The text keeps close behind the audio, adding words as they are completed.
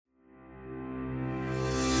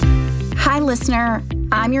listener.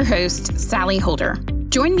 I'm your host, Sally Holder.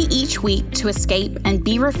 Join me each week to escape and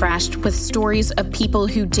be refreshed with stories of people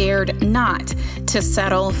who dared not to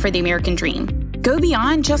settle for the American dream. Go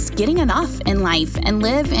beyond just getting enough in life and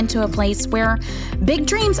live into a place where big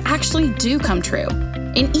dreams actually do come true.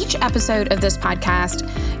 In each episode of this podcast,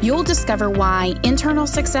 you'll discover why internal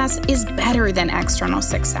success is better than external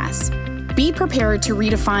success. Be prepared to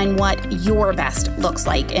redefine what your best looks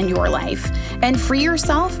like in your life and free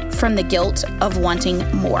yourself from the guilt of wanting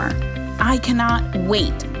more. I cannot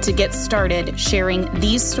wait to get started sharing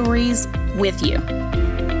these stories with you.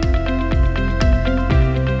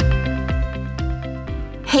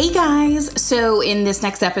 Hey guys, so in this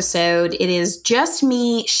next episode, it is just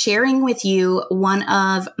me sharing with you one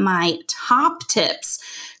of my top tips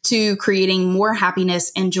to creating more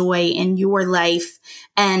happiness and joy in your life.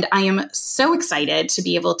 And I am so excited to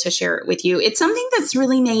be able to share it with you. It's something that's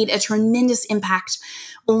really made a tremendous impact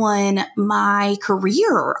on my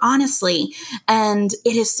career, honestly. And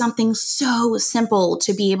it is something so simple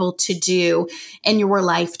to be able to do in your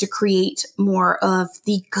life to create more of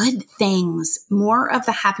the good things, more of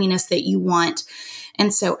the happiness that you want.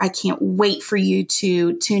 And so I can't wait for you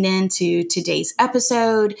to tune in to today's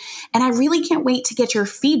episode. And I really can't wait to get your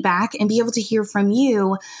feedback and be able to hear from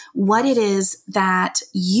you what it is that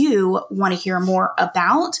you want to hear more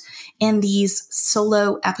about in these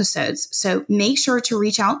solo episodes. So make sure to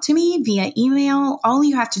reach out to me via email. All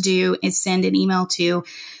you have to do is send an email to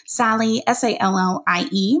Sally,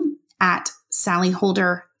 SALLIE, at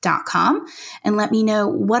sallyholder.com and let me know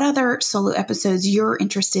what other solo episodes you're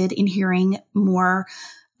interested in hearing more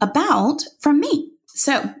about from me.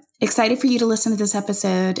 So excited for you to listen to this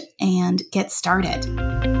episode and get started.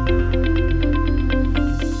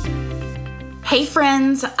 Hey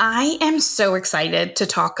friends, I am so excited to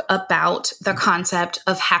talk about the concept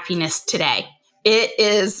of happiness today. It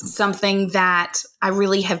is something that I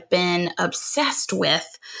really have been obsessed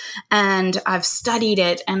with, and I've studied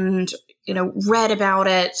it and read about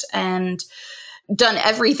it and done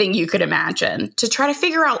everything you could imagine to try to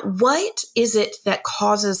figure out what is it that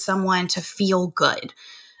causes someone to feel good?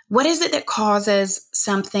 What is it that causes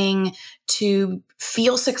something to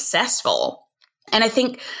feel successful? And I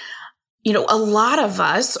think, a lot of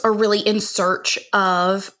us are really in search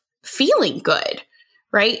of feeling good,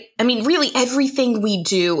 right? I mean, really everything we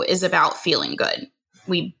do is about feeling good.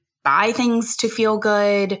 We buy things to feel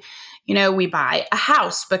good. We buy a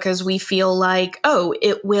house because we feel like,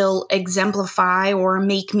 it will exemplify or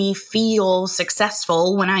make me feel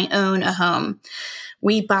successful when I own a home.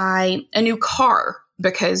 We buy a new car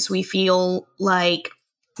because we feel like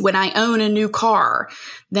when I own a new car,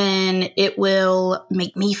 then it will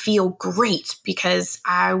make me feel great because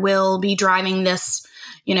I will be driving this,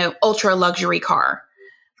 ultra luxury car.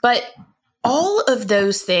 But all of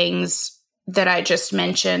those things that I just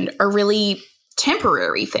mentioned are really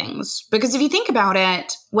temporary things, because if you think about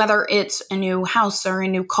it, whether it's a new house or a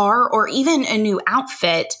new car or even a new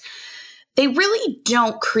outfit, they really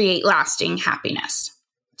don't create lasting happiness.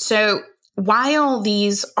 So while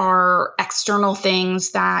these are external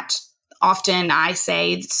things that often I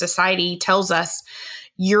say society tells us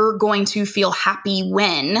you're going to feel happy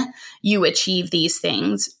when you achieve these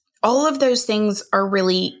things, all of those things are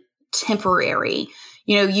really temporary.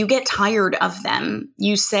 You get tired of them.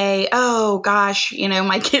 You say, oh gosh,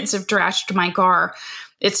 my kids have trashed my car.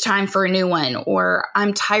 It's time for a new one. Or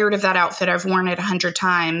I'm tired of that outfit. I've worn it 100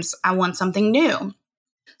 times. I want something new.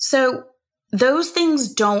 So those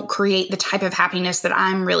things don't create the type of happiness that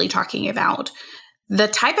I'm really talking about. The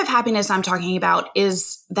type of happiness I'm talking about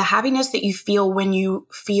is the happiness that you feel when you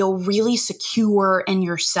feel really secure in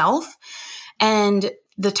yourself, and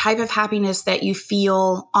the type of happiness that you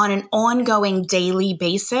feel on an ongoing daily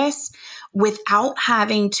basis without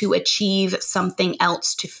having to achieve something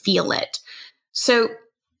else to feel it. So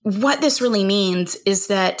what this really means is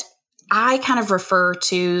that I kind of refer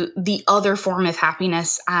to the other form of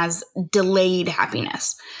happiness as delayed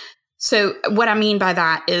happiness. So what I mean by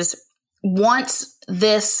that is once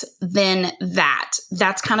this, then that.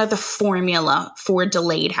 That's kind of the formula for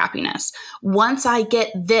delayed happiness. Once I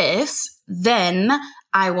get this, then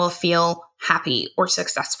I will feel happy or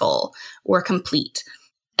successful or complete.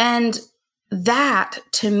 And that,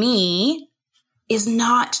 to me, is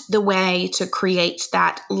not the way to create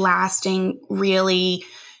that lasting, really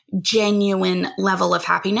genuine level of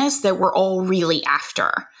happiness that we're all really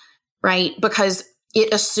after, right? Because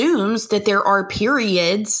it assumes that there are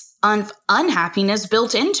periods of unhappiness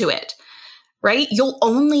built into it, right? You'll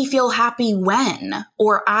only feel happy when,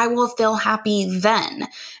 or I will feel happy then.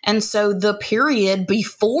 And so the period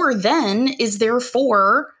before then is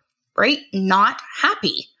therefore, right, not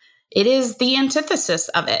happy. it is the antithesis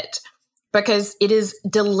of it because it is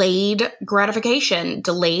delayed gratification,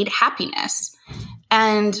 delayed happiness.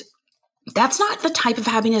 And that's not the type of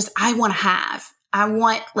happiness I want to have. I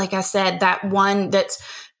want, like I said, that one that's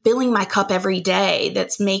filling my cup every day,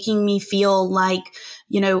 that's making me feel like,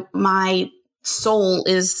 my soul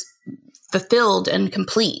is fulfilled and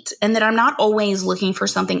complete, and that I'm not always looking for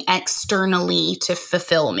something externally to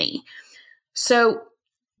fulfill me. So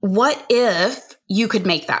what if you could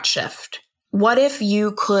make that shift? What if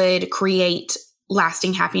you could create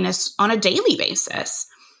lasting happiness on a daily basis?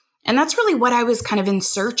 And that's really what I was kind of in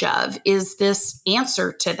search of, is this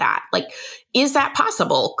answer to that. Like, is that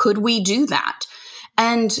possible? Could we do that?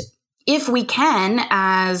 And if we can,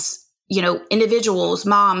 as, individuals,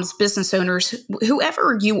 moms, business owners,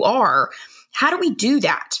 whoever you are, how do we do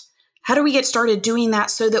that? How do we get started doing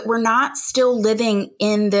that so that we're not still living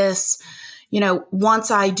in this,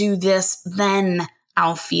 once I do this, then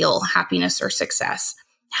I'll feel happiness or success?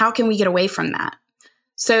 How can we get away from that?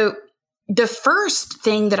 So the first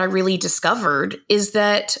thing that I really discovered is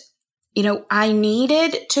that, I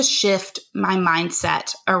needed to shift my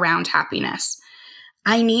mindset around happiness.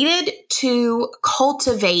 I needed to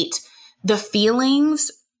cultivate the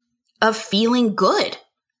feelings of feeling good,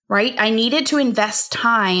 right? I needed to invest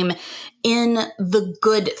time in the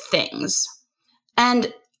good things.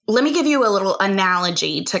 And let me give you a little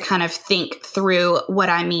analogy to kind of think through what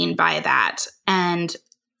I mean by that. And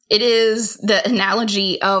it is the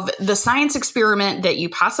analogy of the science experiment that you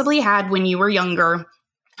possibly had when you were younger.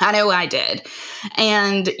 I know I did.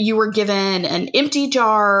 And you were given an empty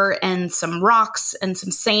jar and some rocks and some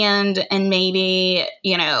sand and maybe,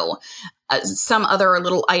 some other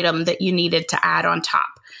little item that you needed to add on top.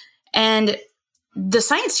 And the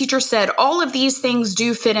science teacher said, all of these things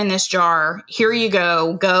do fit in this jar. Here you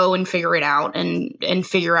go and figure it out and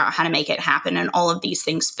figure out how to make it happen. And all of these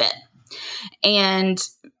things fit. And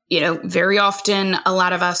very often a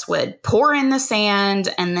lot of us would pour in the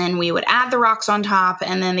sand and then we would add the rocks on top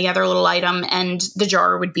and then the other little item, and the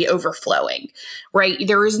jar would be overflowing, right?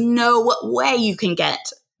 There is no way you can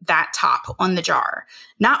get that top on the jar,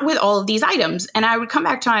 not with all of these items. And I would come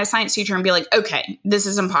back to my science teacher and be like, okay, this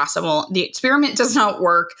is impossible. The experiment does not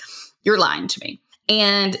work. You're lying to me.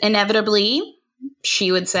 And inevitably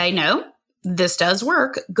she would say, no, this does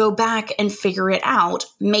work. Go back and figure it out.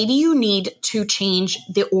 Maybe you need to change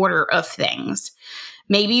the order of things.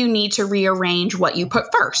 Maybe you need to rearrange what you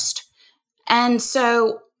put first. And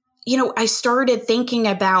so, I started thinking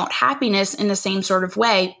about happiness in the same sort of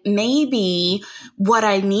way. Maybe what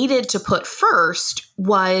I needed to put first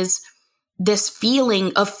was this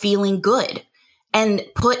feeling of feeling good and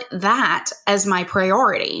put that as my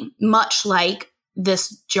priority, much like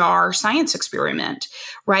this jar science experiment,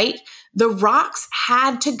 right? The rocks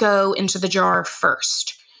had to go into the jar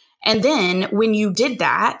first. And then when you did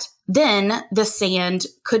that, then the sand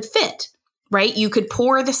could fit, right? You could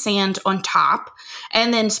pour the sand on top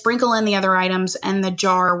and then sprinkle in the other items and the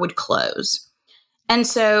jar would close. And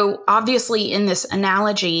so obviously in this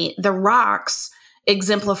analogy, the rocks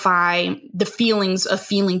exemplify the feelings of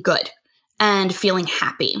feeling good and feeling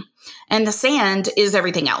happy. And the sand is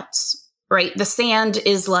everything else, right? The sand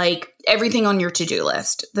is like everything on your to-do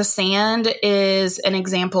list. The sand is an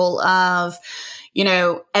example of,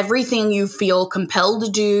 everything you feel compelled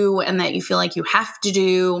to do and that you feel like you have to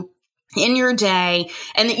do in your day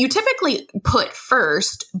and that you typically put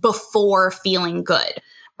first before feeling good,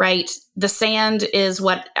 right? The sand is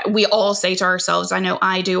what we all say to ourselves. I know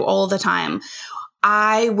I do all the time.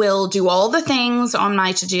 I will do all the things on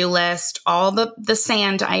my to-do list, all the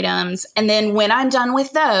sand items. And then when I'm done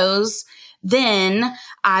with those, then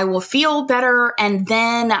I will feel better and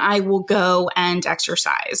then I will go and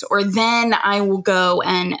exercise, or then I will go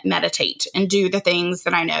and meditate and do the things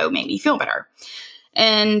that I know make me feel better.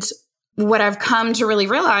 And what I've come to really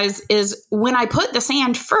realize is when I put the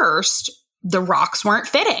sand first, the rocks weren't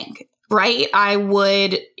fitting, right? I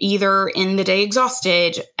would either end the day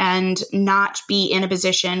exhausted and not be in a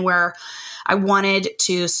position where I wanted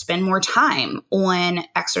to spend more time on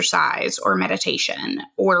exercise or meditation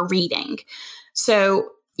or reading. So,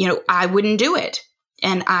 I wouldn't do it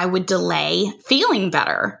and I would delay feeling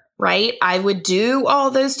better, right? I would do all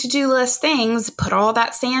those to-do list things, put all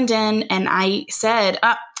that sand in, and I said,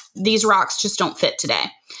 these rocks just don't fit today,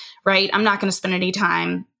 right? I'm not going to spend any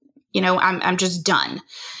time, I'm just done.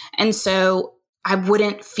 And so I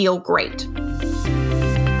wouldn't feel great.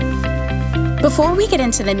 Before we get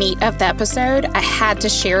into the meat of the episode, I had to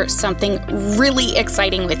share something really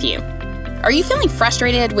exciting with you. Are you feeling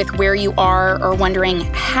frustrated with where you are or wondering,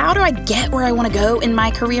 how do I get where I want to go in my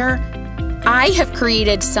career? I have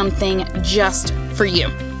created something just for you.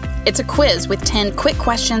 It's a quiz with 10 quick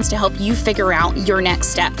questions to help you figure out your next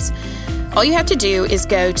steps. All you have to do is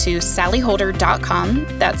go to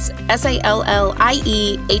sallyholder.com, that's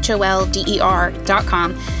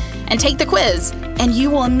SALLIEHOLDER.com, and take the quiz, and you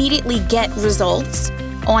will immediately get results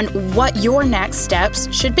on what your next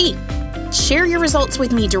steps should be. Share your results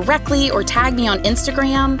with me directly or tag me on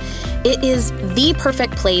Instagram. It is the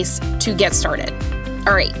perfect place to get started.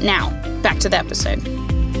 All right, now back to the episode.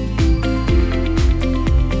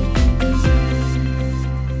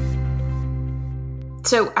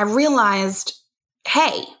 So I realized,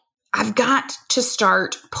 hey, I've got to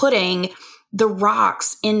start putting the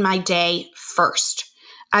rocks in my day first.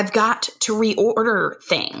 I've got to reorder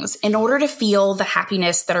things in order to feel the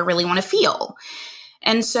happiness that I really want to feel.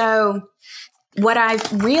 And so what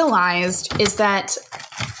I've realized is that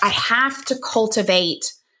I have to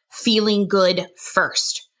cultivate feeling good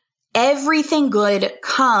first. Everything good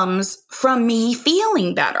comes from me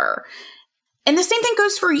feeling better. And the same thing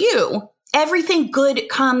goes for you. Everything good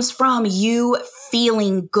comes from you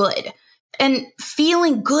feeling good. And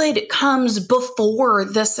feeling good comes before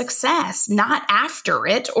the success, not after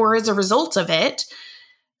it or as a result of it.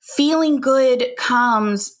 Feeling good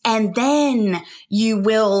comes, and then you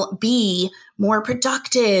will be more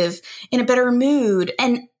productive, in a better mood,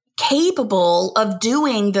 and capable of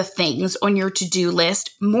doing the things on your to-do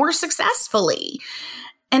list more successfully.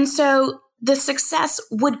 And so the success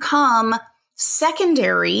would come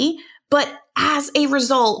secondary, but as a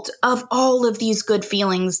result of all of these good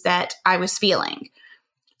feelings that I was feeling.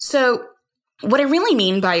 So what I really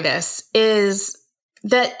mean by this is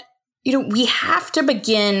that, we have to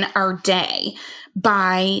begin our day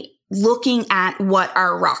by looking at what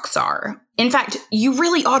our rocks are. In fact, you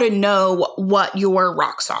really ought to know what your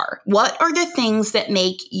rocks are. What are the things that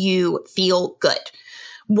make you feel good?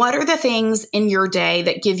 What are the things in your day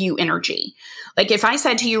that give you energy? Like if I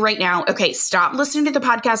said to you right now, okay, stop listening to the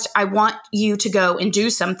podcast. I want you to go and do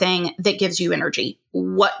something that gives you energy.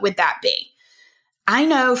 What would that be? I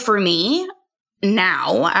know for me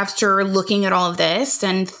now, after looking at all of this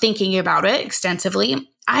and thinking about it extensively,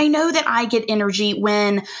 I know that I get energy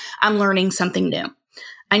when I'm learning something new.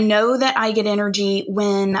 I know that I get energy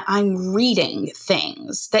when I'm reading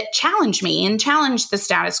things that challenge me and challenge the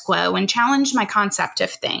status quo and challenge my concept of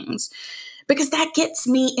things, because that gets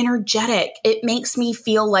me energetic. It makes me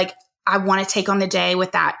feel like I want to take on the day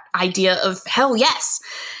with that idea of hell yes.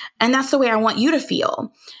 And that's the way I want you to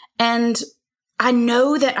feel. And I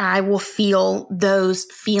know that I will feel those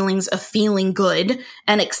feelings of feeling good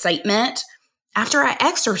and excitement after I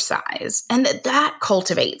exercise, and that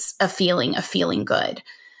cultivates a feeling of feeling good.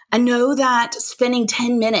 I know that spending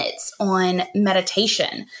 10 minutes on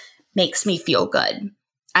meditation makes me feel good.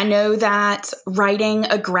 I know that writing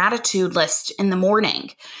a gratitude list in the morning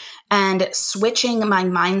and switching my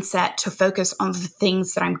mindset to focus on the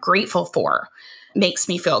things that I'm grateful for makes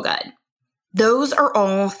me feel good. Those are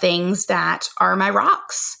all things that are my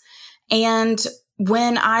rocks. And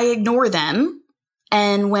when I ignore them,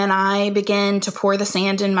 and when I begin to pour the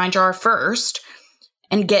sand in my jar first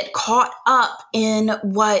and get caught up in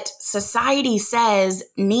what society says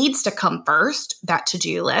needs to come first, that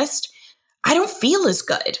to-do list, I don't feel as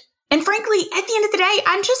good. And frankly, at the end of the day,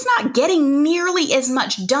 I'm just not getting nearly as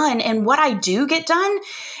much done. And what I do get done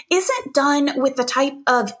isn't done with the type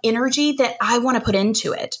of energy that I want to put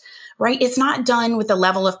into it, right? It's not done with the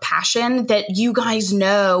level of passion that you guys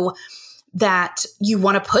know that you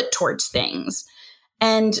want to put towards things.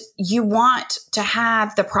 And you want to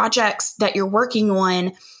have the projects that you're working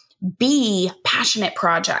on be passionate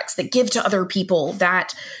projects that give to other people,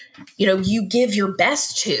 that, you give your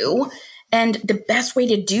best to. And the best way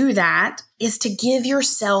to do that is to give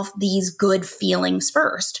yourself these good feelings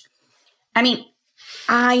first. I mean,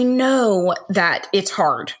 I know that it's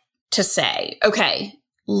hard to say, okay,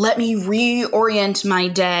 let me reorient my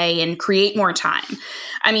day and create more time.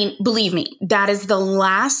 I mean, believe me, that is the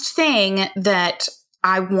last thing that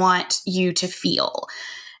I want you to feel.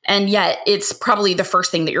 And yet it's probably the first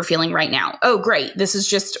thing that you're feeling right now. Oh, great. This is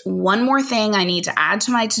just one more thing I need to add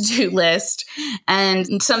to my to-do list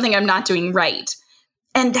and something I'm not doing right.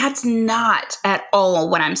 And that's not at all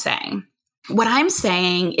what I'm saying. What I'm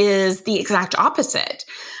saying is the exact opposite.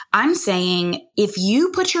 I'm saying if you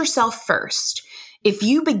put yourself first, if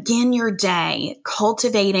you begin your day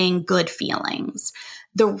cultivating good feelings,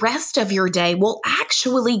 the rest of your day will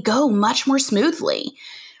actually go much more smoothly,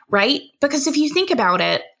 right? Because if you think about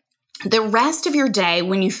it, the rest of your day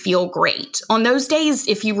when you feel great, on those days,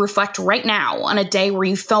 if you reflect right now on a day where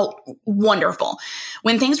you felt wonderful,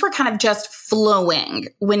 when things were kind of just flowing,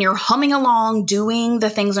 when you're humming along, doing the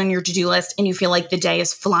things on your to-do list and you feel like the day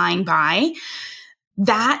is flying by,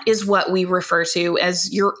 That is what we refer to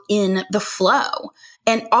as you're in the flow.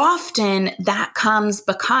 And often that comes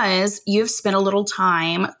because you've spent a little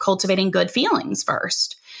time cultivating good feelings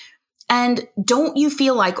first. And don't you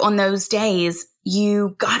feel like on those days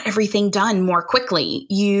you got everything done more quickly?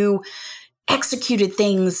 You executed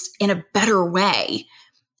things in a better way.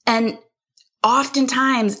 And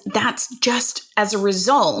oftentimes that's just as a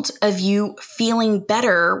result of you feeling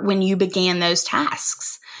better when you began those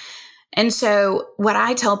tasks. And so what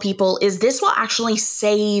I tell people is this will actually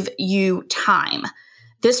save you time.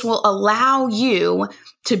 This will allow you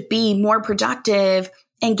to be more productive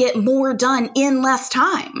and get more done in less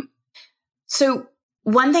time. So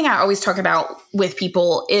one thing I always talk about with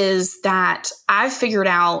people is that I've figured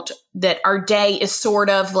out that our day is sort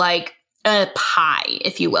of like a pie,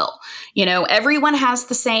 if you will. You know, everyone has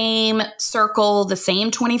the same circle, the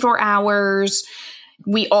same 24 hours.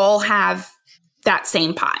 We all have that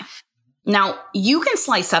same pie. Now, you can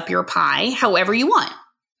slice up your pie however you want,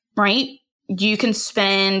 right? You can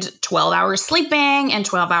spend 12 hours sleeping and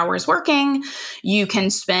 12 hours working. You can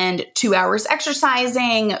spend 2 hours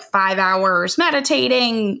exercising, 5 hours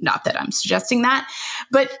meditating. Not that I'm suggesting that,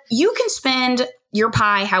 but you can spend your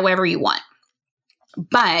pie however you want.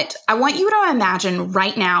 But I want you to imagine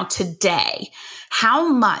right now, today, how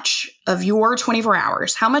much of your 24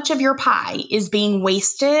 hours, how much of your pie is being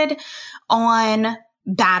wasted on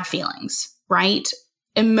bad feelings, right?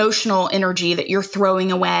 Emotional energy that you're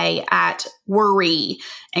throwing away at worry,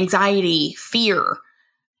 anxiety, fear,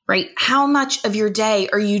 right? How much of your day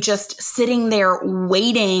are you just sitting there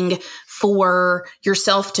waiting for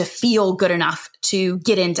yourself to feel good enough to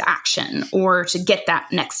get into action or to get that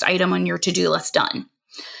next item on your to-do list done?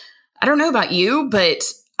 I don't know about you, but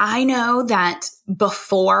I know that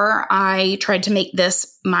before I tried to make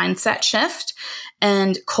this mindset shift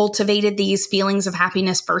and cultivated these feelings of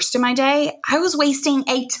happiness first in my day, I was wasting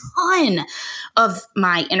a ton of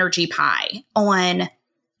my energy pie on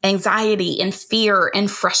anxiety and fear and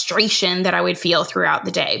frustration that I would feel throughout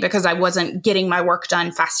the day because I wasn't getting my work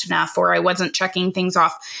done fast enough or I wasn't checking things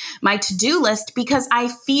off my to-do list because I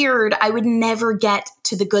feared I would never get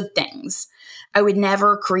to the good things. I would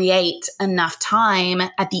never create enough time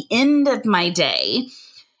at the end of my day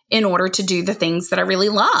in order to do the things that I really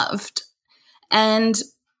loved. And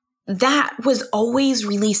that was always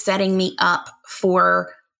really setting me up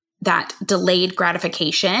for that delayed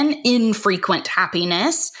gratification, infrequent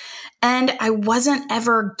happiness. And I wasn't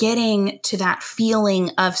ever getting to that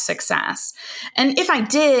feeling of success. And if I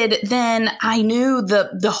did, then I knew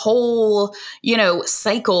the whole,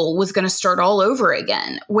 cycle was going to start all over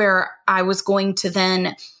again, where I was going to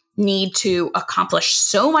then need to accomplish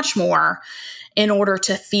so much more in order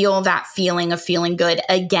to feel that feeling of feeling good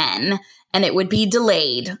again. And it would be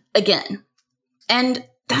delayed again. And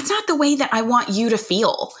that's not the way that I want you to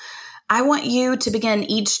feel. I want you to begin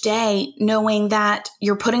each day knowing that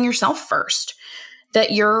you're putting yourself first,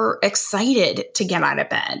 that you're excited to get out of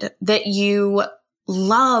bed, that you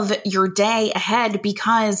love your day ahead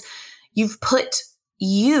because you've put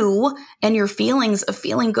you and your feelings of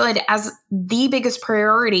feeling good as the biggest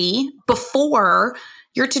priority before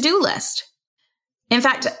your to-do list. In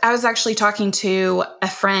fact, I was actually talking to a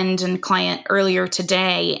friend and client earlier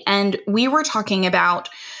today, and we were talking about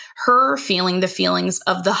her feeling the feelings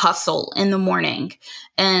of the hustle in the morning.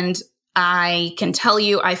 And I can tell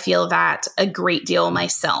you, I feel that a great deal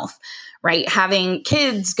myself, right? Having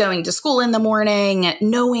kids going to school in the morning,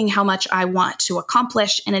 knowing how much I want to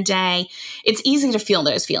accomplish in a day, it's easy to feel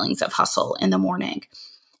those feelings of hustle in the morning.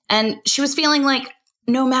 And she was feeling like,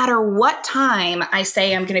 no matter what time I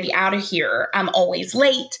say I'm going to be out of here, I'm always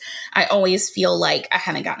late. I always feel like I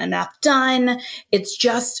haven't gotten enough done. It's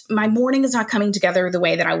just my morning is not coming together the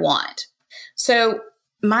way that I want. So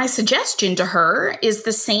my suggestion to her is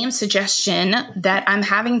the same suggestion that I'm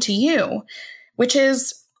having to you, which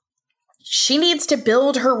is she needs to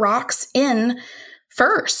build her rocks in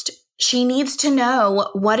first. She needs to know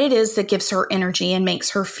what it is that gives her energy and makes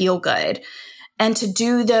her feel good, and to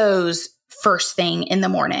do those first thing in the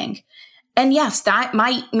morning. And yes, that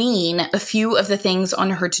might mean a few of the things on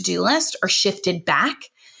her to-do list are shifted back.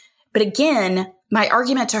 But again, my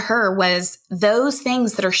argument to her was those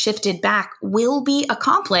things that are shifted back will be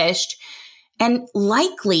accomplished and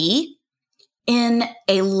likely in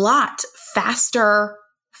a lot faster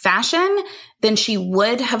fashion than she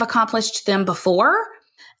would have accomplished them before,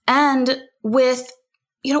 and with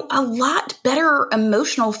a lot better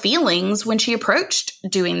emotional feelings when she approached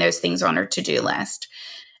doing those things on her to-do list.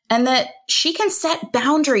 and that she can set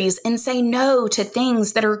boundaries and say no to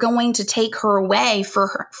things that are going to take her away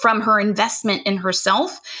from her investment in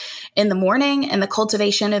herself in the morning and the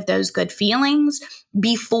cultivation of those good feelings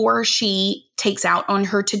before she takes out on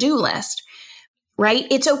her to-do list, right?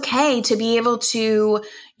 It's okay to be able to,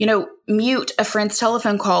 mute a friend's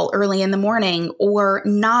telephone call early in the morning or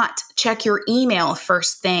not check your email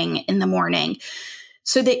first thing in the morning,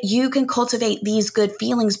 so that you can cultivate these good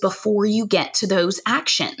feelings before you get to those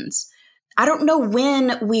actions. I don't know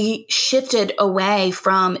when we shifted away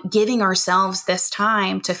from giving ourselves this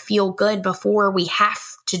time to feel good before we have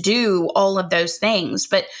to do all of those things.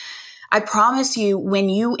 But I promise you, when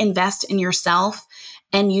you invest in yourself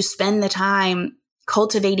and you spend the time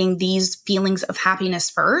cultivating these feelings of happiness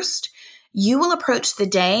first, you will approach the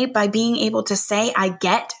day by being able to say, I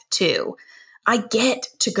get to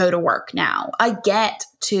go to work now. I get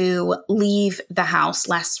to leave the house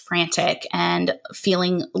less frantic and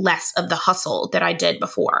feeling less of the hustle that I did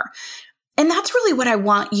before. And that's really what I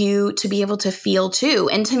want you to be able to feel too.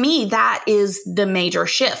 And to me, that is the major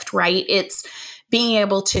shift, right? It's being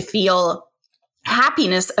able to feel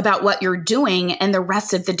happiness about what you're doing and the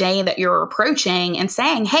rest of the day that you're approaching and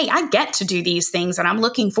saying, hey, I get to do these things and I'm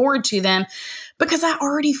looking forward to them because I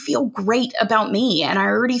already feel great about me and I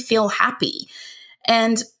already feel happy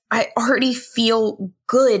and I already feel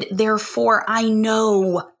good. Therefore, I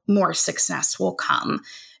know more success will come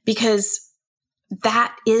because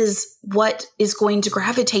that is what is going to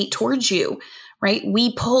gravitate towards you, right?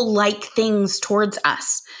 We pull like things towards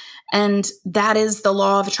us. And that is the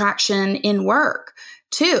law of attraction in work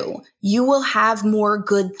too. You will have more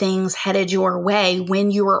good things headed your way when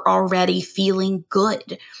you are already feeling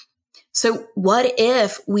good. So what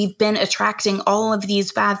if we've been attracting all of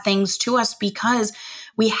these bad things to us because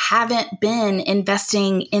we haven't been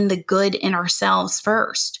investing in the good in ourselves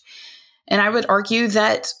first? And I would argue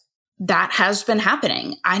that that has been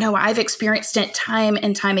happening. I know I've experienced it time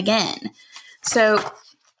and time again. So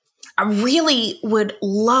I really would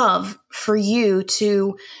love for you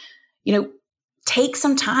to, take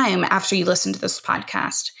some time after you listen to this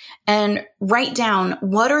podcast and write down,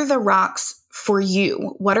 what are the rocks for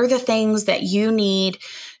you? What are the things that you need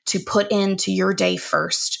to put into your day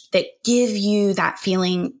first that give you that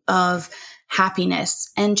feeling of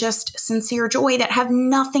happiness and just sincere joy that have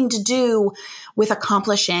nothing to do with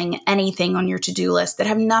accomplishing anything on your to-do list, that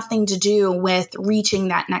have nothing to do with reaching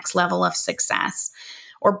that next level of success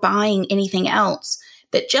or buying anything else,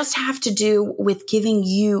 that just have to do with giving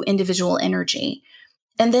you individual energy.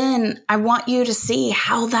 And then I want you to see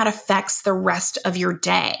how that affects the rest of your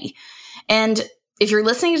day. And if you're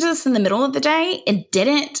listening to this in the middle of the day and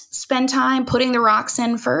didn't spend time putting the rocks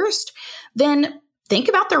in first, then think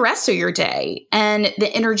about the rest of your day and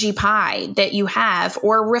the energy pie that you have,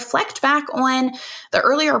 or reflect back on the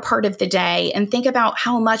earlier part of the day and think about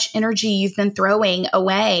how much energy you've been throwing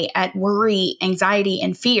away at worry, anxiety,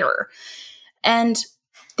 and fear. And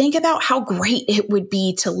think about how great it would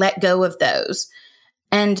be to let go of those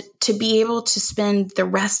and to be able to spend the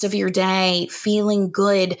rest of your day feeling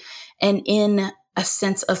good and in a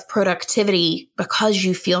sense of productivity because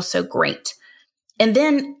you feel so great. And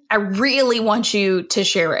then I really want you to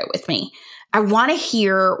share it with me. I want to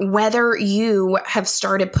hear whether you have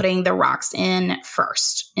started putting the rocks in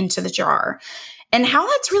first into the jar and how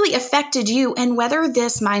that's really affected you and whether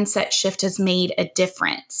this mindset shift has made a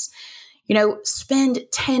difference. Spend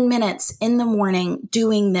 10 minutes in the morning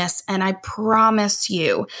doing this, and I promise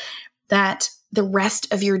you that the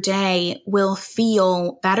rest of your day will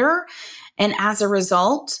feel better. And as a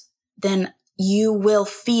result, then you will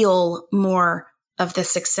feel more of the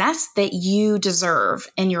success that you deserve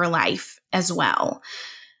in your life as well.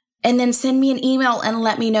 And then send me an email and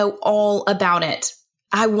let me know all about it.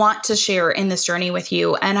 I want to share in this journey with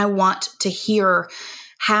you, and I want to hear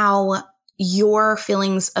how your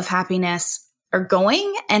feelings of happiness are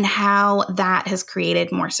going and how that has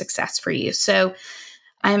created more success for you. So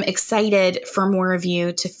I'm excited for more of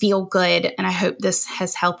you to feel good, and I hope this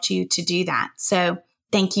has helped you to do that. So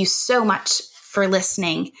thank you so much for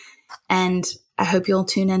listening, and I hope you'll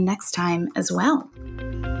tune in next time as well.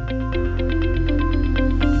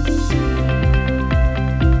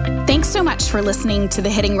 Thanks so much for listening to the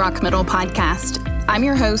Hitting Rock Middle podcast. I'm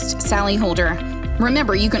your host, Sally Holder.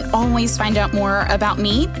 Remember, you can always find out more about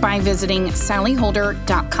me by visiting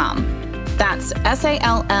sallyholder.com. That's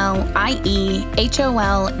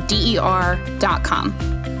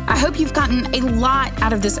SALLIEHOLDER.com. I hope you've gotten a lot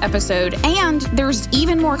out of this episode, and there's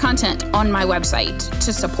even more content on my website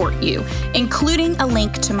to support you, including a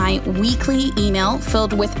link to my weekly email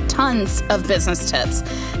filled with tons of business tips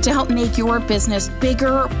to help make your business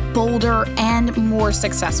bigger, bolder, and more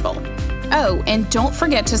successful. Oh, and don't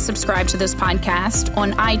forget to subscribe to this podcast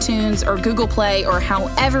on iTunes or Google Play or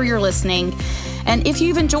however you're listening. And if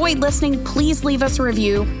you've enjoyed listening, please leave us a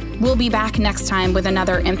review. We'll be back next time with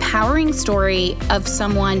another empowering story of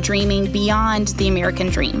someone dreaming beyond the American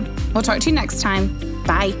dream. We'll talk to you next time.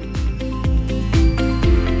 Bye.